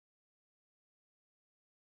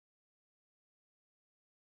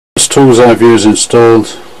tools I've used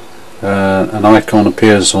installed, an icon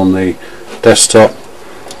appears on the desktop.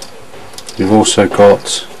 You've also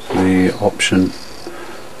got the option,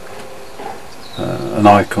 an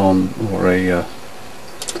icon or a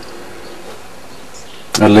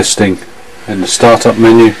listing in the startup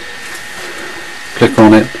menu. Click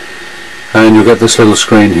on it and you'll get this little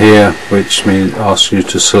screen here which asks you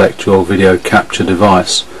to select your video capture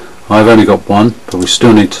device. I've only got one, but we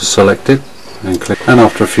still need to select it and click, and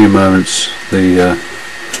after a few moments the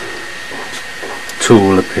tool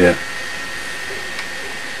will appear.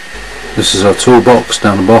 This is our toolbox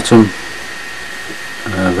down the bottom,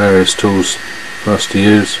 various tools for us to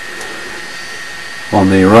use.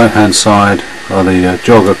 On the right hand side are the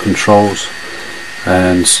jogger controls,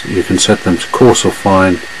 and you can set them to coarse or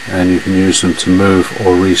fine, and you can use them to move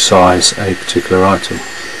or resize a particular item.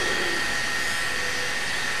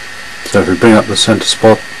 So if we bring up the center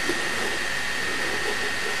spot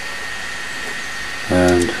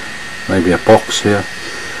and maybe a box here,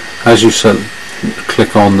 as you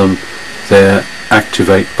click on them, their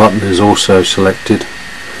activate button is also selected.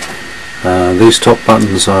 These top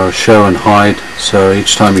buttons are show and hide, so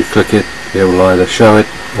each time you click it, it will either show it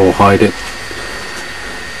or hide it.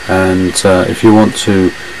 And if you want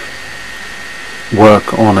to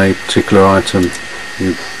work on a particular item,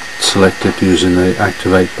 you select it using the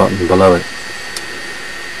activate button below it.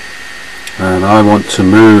 And I want to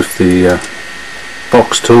move the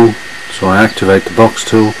box tool, so I activate the box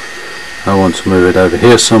tool. I want to move it over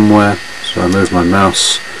here somewhere, so I move my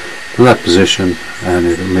mouse to that position and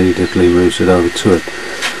it immediately moves it over to it.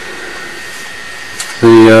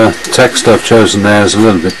 The text I've chosen there is a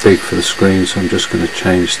little bit big for the screen, so I'm just going to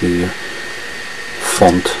change the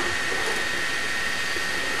font.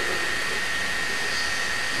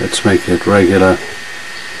 Let's make it regular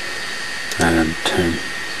and 10.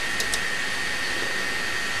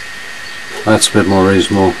 That's a bit more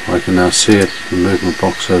reasonable. I can now see it and move my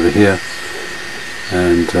box over here,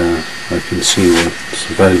 and I can see what's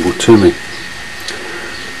available to me.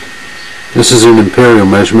 This is an imperial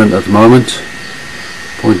measurement at the moment,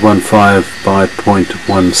 0.15 by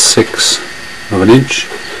 0.16 of an inch.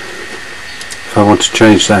 If I want to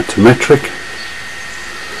change that to metric,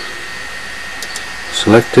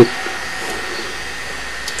 select it,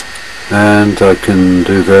 and I can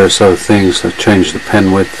do various other things, like change the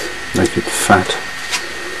pen width, make it fat,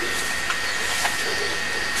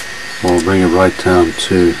 or bring it right down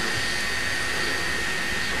to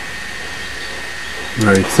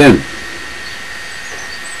very thin.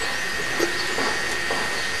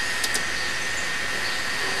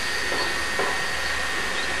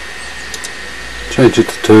 Change it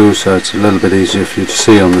to 2 so it's a little bit easier for you to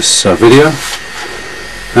see on this video.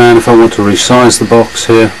 And if I want to resize the box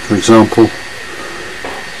here, for example,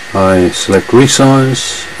 I select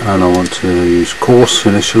resize and I want to use coarse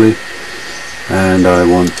initially, and I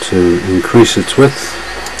want to increase its width,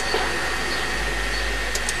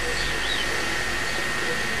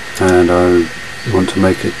 and I want to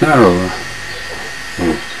make it narrower,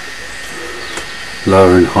 or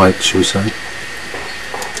lower in height, shall we say,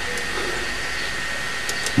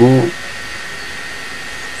 more,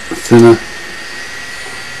 thinner,